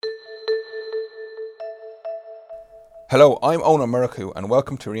Hello, I'm Ona Muraku and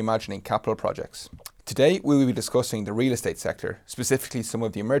welcome to Reimagining Capital Projects. Today we will be discussing the real estate sector, specifically some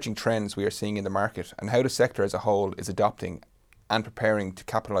of the emerging trends we are seeing in the market and how the sector as a whole is adopting and preparing to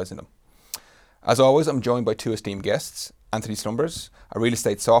capitalise on them. As always, I'm joined by two esteemed guests, Anthony Slumbers, a real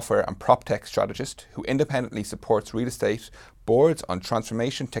estate software and prop tech strategist who independently supports real estate boards on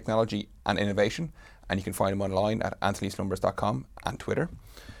transformation, technology and innovation, and you can find him online at anthonyslumbers.com and Twitter.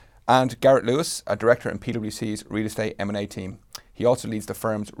 And Gareth Lewis, a director in PwC's real estate M&A team. He also leads the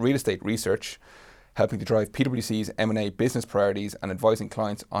firm's real estate research, helping to drive PwC's M&A business priorities and advising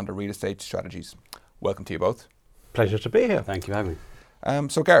clients on their real estate strategies. Welcome to you both. Pleasure to be here. Thank you for having me.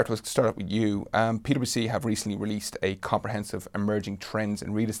 So Gareth, let's start off with you. PwC have recently released a comprehensive emerging trends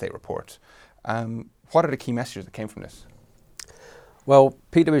in real estate report. What are the key messages that came from this? Well,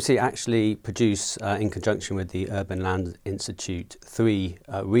 PwC actually produce, in conjunction with the Urban Land Institute, three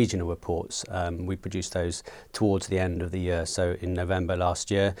regional reports. We produced those towards the end of the year, so in November last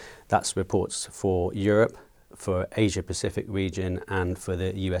year. That's reports for Europe, for Asia Pacific region and for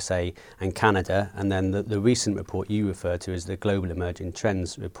the USA and Canada. And then the recent report you refer to is the Global Emerging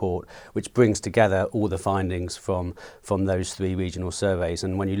Trends report, which brings together all the findings from those three regional surveys.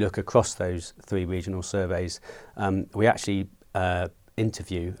 And when you look across those three regional surveys, we actually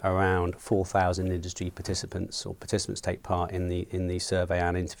interview around 4,000 industry participants, or participants take part in the survey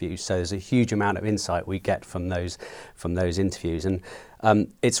and interviews. So there's a huge amount of insight we get from those interviews. And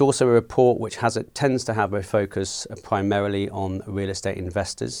it's also a report which tends to have a focus primarily on real estate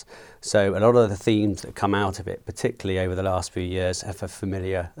investors. So a lot of the themes that come out of it, particularly over the last few years, have a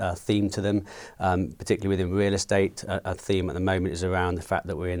familiar theme to them, particularly within real estate. A theme at the moment is around the fact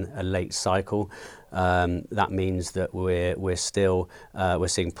that we're in a late cycle. That means that we're still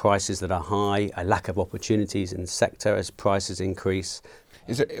seeing prices that are high, a lack of opportunities in the sector as prices increase.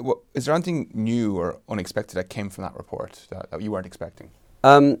 Is there anything new or unexpected that came from that report that you weren't expecting?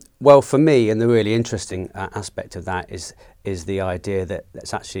 Well, for me, and the really interesting aspect of that is the idea that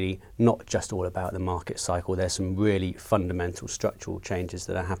it's actually not just all about the market cycle. There's some really fundamental structural changes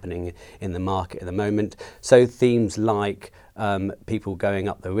that are happening in the market at the moment. So themes like people going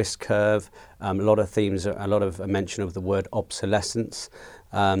up the risk curve, a lot of mention of the word obsolescence,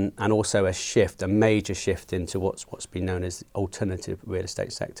 and also a major shift into what's been known as alternative real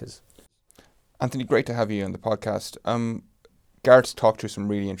estate sectors. Anthony, great to have you on the podcast. Gareth's talked through some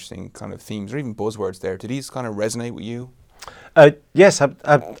really interesting kind of themes or even buzzwords there. Did these kind of resonate with you? Yes,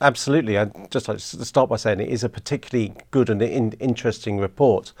 absolutely. I'd just like to start by saying it is a particularly good and interesting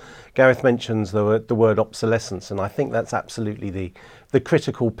report. Gareth mentions the word obsolescence, and I think that's absolutely the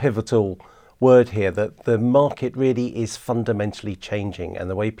critical, pivotal word here, that the market really is fundamentally changing, and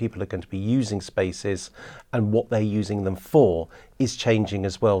the way people are going to be using spaces and what they're using them for is changing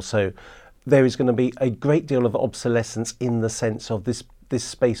as well. So there is going to be a great deal of obsolescence in the sense of this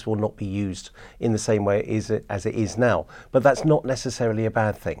space will not be used in the same way as it is now. But that's not necessarily a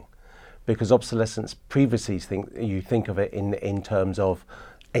bad thing, because obsolescence previously you think of it in terms of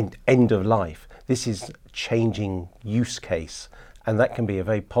end of life. This is changing use case, and that can be a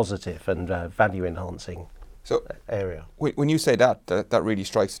very positive and value enhancing area. When you say that really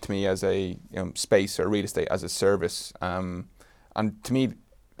strikes to me as a space or real estate as a service, and to me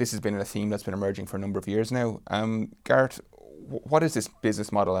this has been a theme that's been emerging for a number of years now. Gareth, what is this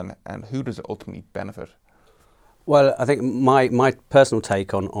business model and who does it ultimately benefit? Well, I think my personal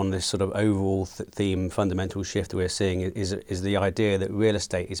take on this sort of overall theme, fundamental shift we're seeing is the idea that real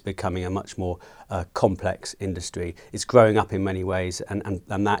estate is becoming a much more complex industry. It's growing up in many ways, and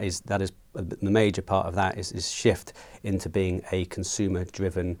that is the major part of that is shift into being a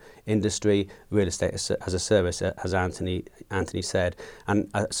consumer-driven industry. Real estate as a service, as Anthony said, and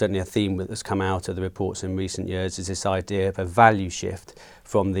certainly a theme that's come out of the reports in recent years is this idea of a value shift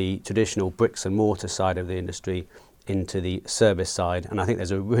from the traditional bricks and mortar side of the industry into the service side. And I think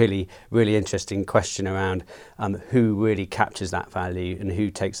there's a really, really interesting question around who really captures that value and who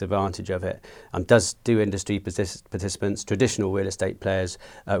takes advantage of it. Do industry participants, traditional real estate players,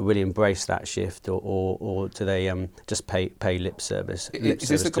 really embrace that shift, or do they just pay lip service to it?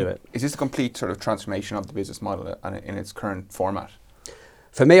 Is this a complete sort of transformation of the business model in its current format?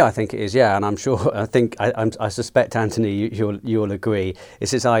 For me, I think it is, yeah, and I suspect, Anthony, you'll agree.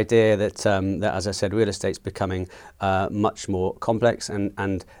 It's this idea that as I said, real estate's becoming much more complex,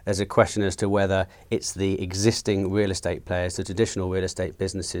 and there's a question as to whether it's the existing real estate players, the traditional real estate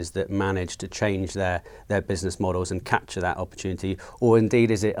businesses, that manage to change their business models and capture that opportunity, or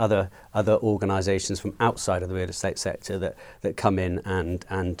indeed is it other organisations from outside of the real estate sector that come in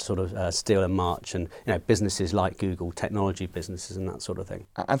and sort of steal a march, and businesses like Google, technology businesses, and that sort of thing.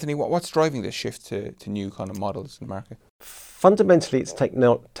 offering. Anthony, what's driving this shift to new kind of models in the market? Fundamentally, it's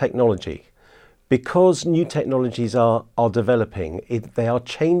technology. Because new technologies are developing, they are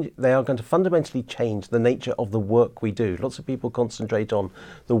going to fundamentally change the nature of the work we do. Lots of people concentrate on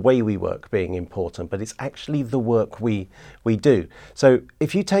the way we work being important, but it's actually the work we do. So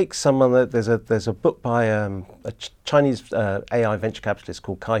if you take someone there's a book by a Chinese AI venture capitalist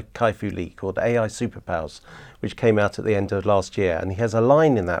called Kai-Fu Lee called AI Superpowers, which came out at the end of last year, and he has a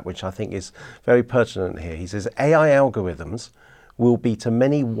line in that which I think is very pertinent here. He says, AI algorithms will be to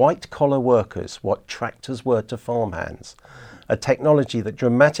many white-collar workers what tractors were to farmhands, a technology that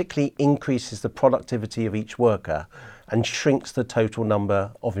dramatically increases the productivity of each worker and shrinks the total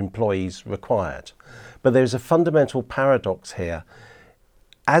number of employees required. But there's a fundamental paradox here.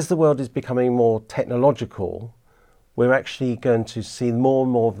 As the world is becoming more technological, we're actually going to see more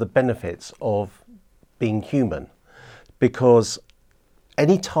and more of the benefits of being human, because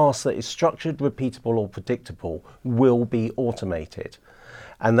any task that is structured, repeatable or predictable will be automated.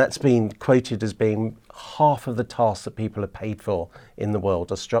 And that's been quoted as being half of the tasks that people are paid for in the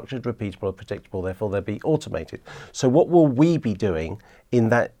world are structured, repeatable or predictable, therefore they'll be automated. So what will we be doing in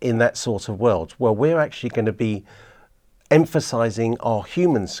that sort of world? Well, we're actually going to be emphasizing our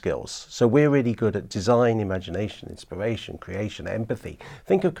human skills. So we're really good at design, imagination, inspiration, creation, empathy.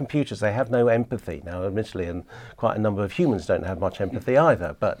 Think of computers, they have no empathy. Now, admittedly, and quite a number of humans don't have much empathy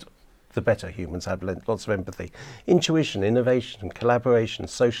either, but the better humans have lots of empathy. Intuition, innovation, collaboration,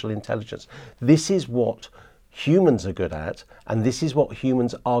 social intelligence. This is what humans are good at, and this is what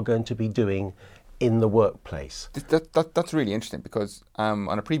humans are going to be doing in the workplace. That's really interesting, because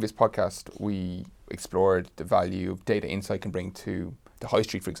on a previous podcast, we explored the value of data insight can bring to the high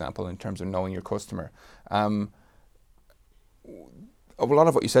street, for example, in terms of knowing your customer. A lot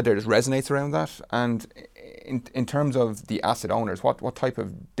of what you said there just resonates around that. And in terms of the asset owners, what type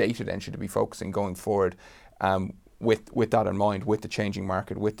of data then should they be focusing going forward with that in mind, with the changing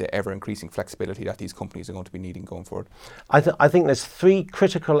market, with the ever-increasing flexibility that these companies are going to be needing going forward? I think there's three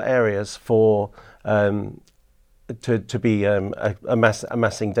critical areas for to be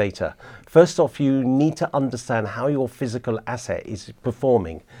amassing data. First off, you need to understand how your physical asset is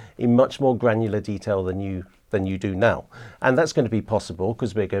performing in much more granular detail than you do now. And that's going to be possible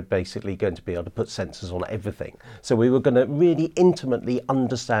because we're basically going to be able to put sensors on everything. So we were going to really intimately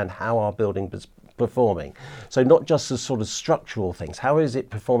understand how our building was performing. So not just the sort of structural things, how is it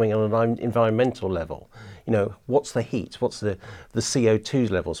performing on an environmental level? You know, what's the heat? What's the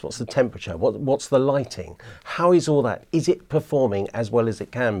CO2 levels? What's the temperature? What's the lighting? How is all that? Is it performing as well as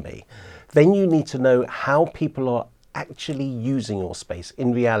it can be? Then you need to know how people are actually using your space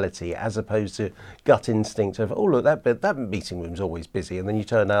in reality, as opposed to gut instinct of, oh look, that meeting room's always busy, and then you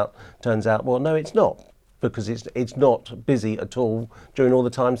turns out, well, no, it's not, because it's not busy at all during all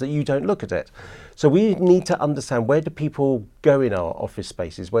the times that you don't look at it. So we need to understand, where do people go in our office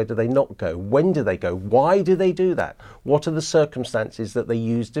spaces? Where do they not go? When do they go? Why do they do that? What are the circumstances that they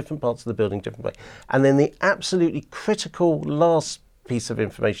use different parts of the building different way? And then the absolutely critical last piece of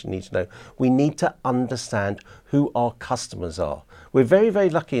information you need to know, we need to understand who our customers are. We're very,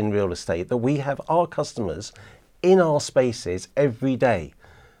 very lucky in real estate that we have our customers in our spaces every day.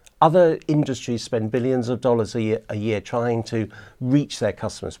 Other industries spend billions of dollars a year trying to reach their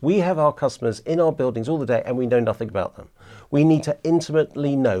customers. We have our customers in our buildings all the day, and we know nothing about them. We need to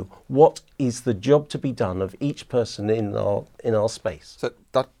intimately know what is the job to be done of each person in our space. So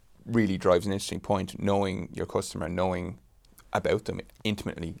that really drives an interesting point, knowing your customer, knowing about them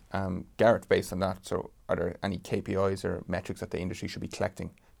intimately. Gareth, based on that, so are there any KPIs or metrics that the industry should be collecting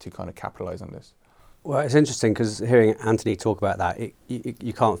to kind of capitalise on this? Well, it's interesting because hearing Anthony talk about that,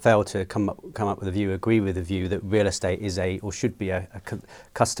 you can't fail to come up with a view, agree with the view that real estate is or should be a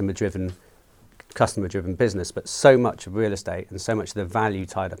customer-driven business. But so much of real estate and so much of the value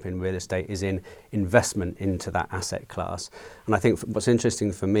tied up in real estate is in investment into that asset class. And I think what's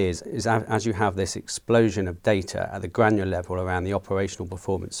interesting for me is as you have this explosion of data at the granular level around the operational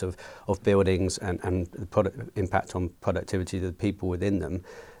performance of buildings and the product impact on productivity of the people within them,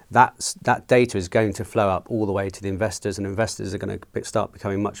 that data is going to flow up all the way to the investors, and investors are going to start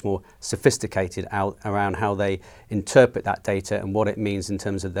becoming much more sophisticated around how they interpret that data and what it means in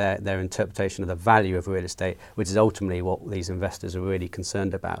terms of their interpretation of the value of real estate, which is ultimately what these investors are really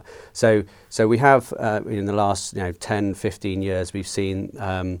concerned about. So we have in the last 10, 15 years, we've seen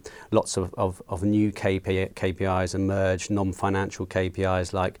lots of new KPIs emerge, non-financial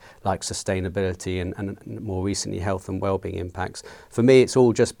KPIs like sustainability and more recently health and wellbeing impacts. For me, it's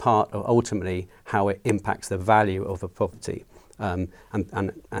all just part of ultimately how it impacts the value of a property, and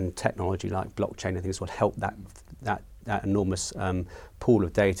technology like blockchain and things will help that enormous pool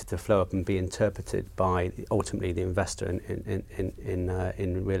of data to flow up and be interpreted by ultimately the investor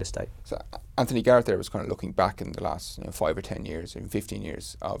in real estate. So Anthony Garrett there was kind of looking back in the last 5 or 10 years, or 15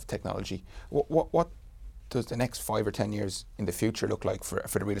 years of technology. What does the next 5 or 10 years in the future look like for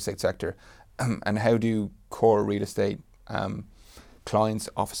the real estate sector? And how do core real estate clients,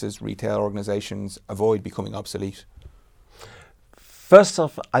 offices, retail organisations avoid becoming obsolete? First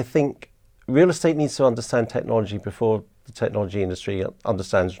off, I think real estate needs to understand technology before the technology industry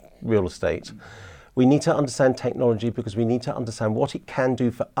understands real estate. We need to understand technology because we need to understand what it can do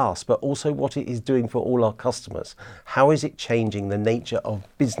for us, but also what it is doing for all our customers. How is it changing the nature of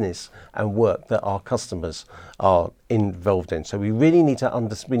business and work that our customers are involved in? So we really need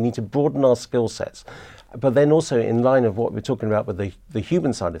to broaden our skill sets. But then also in line of what we're talking about with the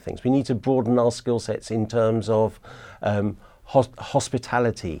human side of things, we need to broaden our skill sets in terms of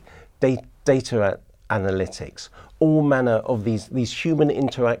hospitality, data analytics, all manner of these human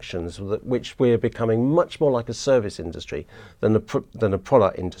interactions, which we're becoming much more like a service industry than a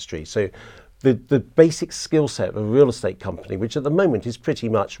product industry. So the basic skill set of a real estate company, which at the moment is pretty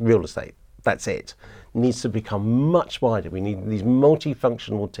much real estate, that's it, needs to become much wider. We need these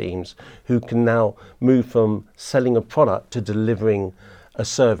multifunctional teams who can now move from selling a product to delivering a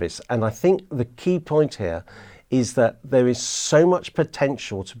service. And I think the key point here is that there is so much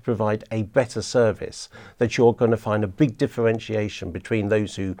potential to provide a better service that you're going to find a big differentiation between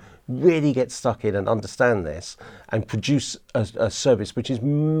those who really get stuck in and understand this and produce a service which is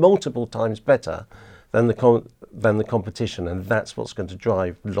multiple times better than the competition, and that's what's going to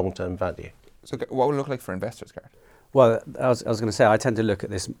drive long-term value. So what will it look like for investors, Garrett? Well, I was going to say, I tend to look at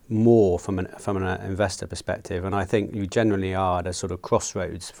this more from an investor perspective, and I think you generally are at a sort of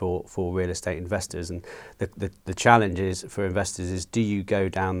crossroads for real estate investors. And the challenge is for investors is, do you go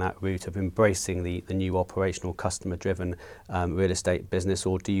down that route of embracing the new operational customer-driven real estate business,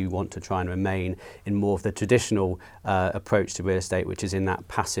 or do you want to try and remain in more of the traditional approach to real estate, which is in that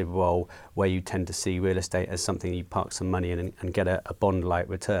passive role where you tend to see real estate as something you park some money in and get a bond-like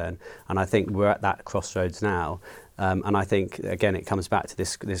return? And I think we're at that crossroads now. And I think, again, it comes back to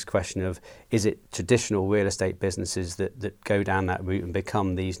this question of, is it traditional real estate businesses that go down that route and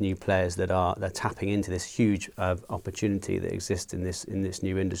become these new players that are tapping into this huge opportunity that exists in this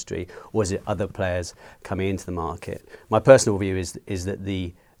new industry, or is it other players coming into the market? My personal view is that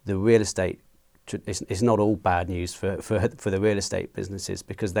the real estate it's not all bad news for the real estate businesses,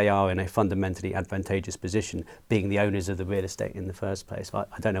 because they are in a fundamentally advantageous position being the owners of the real estate in the first place. I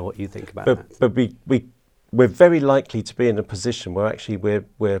don't know what you think about that. But we're very likely to be in a position where actually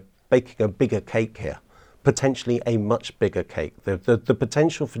we're baking a bigger cake here, potentially a much bigger cake. The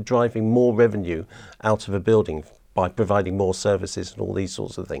potential for driving more revenue out of a building by providing more services and all these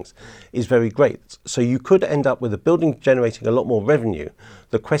sorts of things is very great. So you could end up with a building generating a lot more revenue.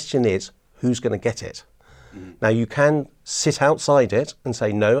 The question is, who's going to get it? Now, you can sit outside it and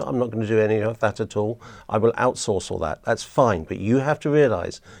say, no, I'm not going to do any of that at all. I will outsource all that. That's fine. But you have to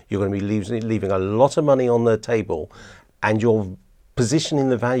realise you're going to be leaving a lot of money on the table, and your position in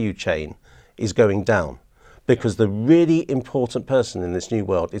the value chain is going down. Because the really important person in this new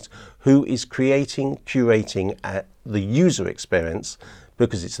world is who is curating the user experience,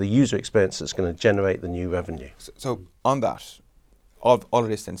 because it's the user experience that's going to generate the new revenue. So on that, all of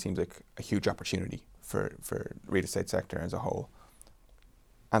this then seems like a huge opportunity for the real estate sector as a whole.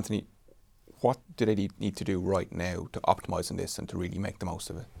 Anthony, what do they need to do right now to optimise on this and to really make the most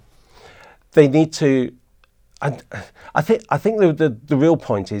of it? They need to. I think the real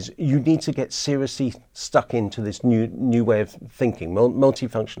point is you need to get seriously stuck into this new way of thinking.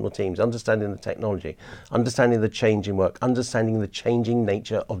 Multifunctional teams, understanding the technology, understanding the change in work, understanding the changing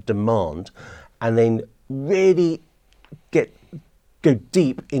nature of demand, and then really go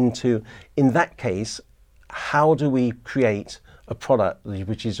deep into, in that case, how do we create a product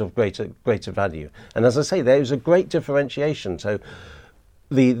which is of greater value? And as I say, there is a great differentiation. So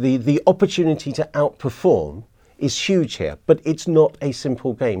the opportunity to outperform is huge here, but it's not a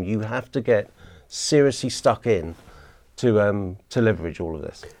simple game. You have to get seriously stuck in to leverage all of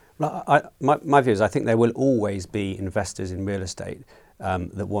this. My view is I think there will always be investors in real estate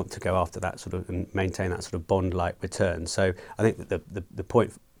that want to go after that sort of and maintain that sort of bond-like return. So I think that the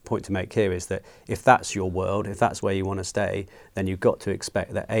point to make here is that if that's your world, if that's where you want to stay, then you've got to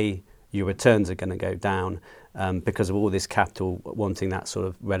expect that your returns are going to go down because of all this capital wanting that sort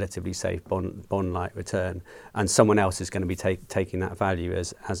of relatively safe bond-like return, and someone else is going to be taking that value,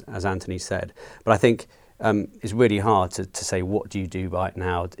 as Anthony said. But I think it's really hard to say what do you do right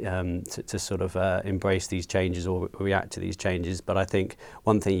now to sort of embrace these changes or react to these changes. But I think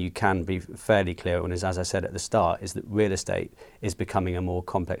one thing you can be fairly clear on is, as I said at the start, is that real estate is becoming a more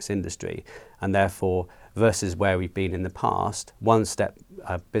complex industry, and therefore versus where we've been in the past, one step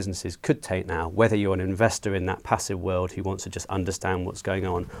businesses could take now, whether you're an investor in that passive world who wants to just understand what's going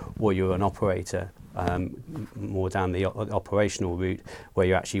on, or you're an operator more down the operational route where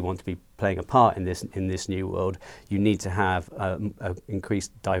you actually want to be playing a part in this new world, you need to have an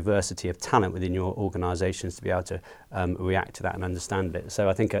increased diversity of talent within your organisations to be able to react to that and understand it. So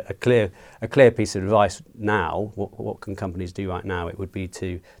I think a clear piece of advice now, what can companies do right now, it would be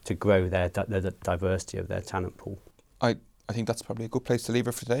to grow the diversity of their talent pool. I think that's probably a good place to leave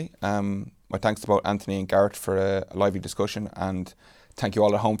it for today. My thanks to both Anthony and Garrett for a lively discussion, and thank you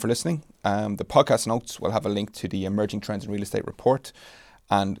all at home for listening. The podcast notes will have a link to the Emerging Trends in Real Estate report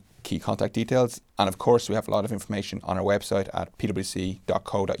and key contact details. And of course, we have a lot of information on our website at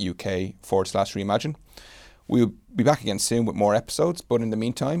pwc.co.uk/reimagine. We'll be back again soon with more episodes, but in the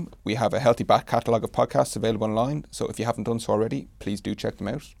meantime, we have a healthy back catalogue of podcasts available online. So if you haven't done so already, please do check them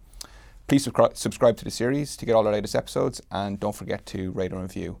out. Please subscribe to the series to get all our latest episodes, and don't forget to rate and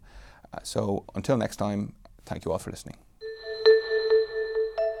review. So until next time, thank you all for listening.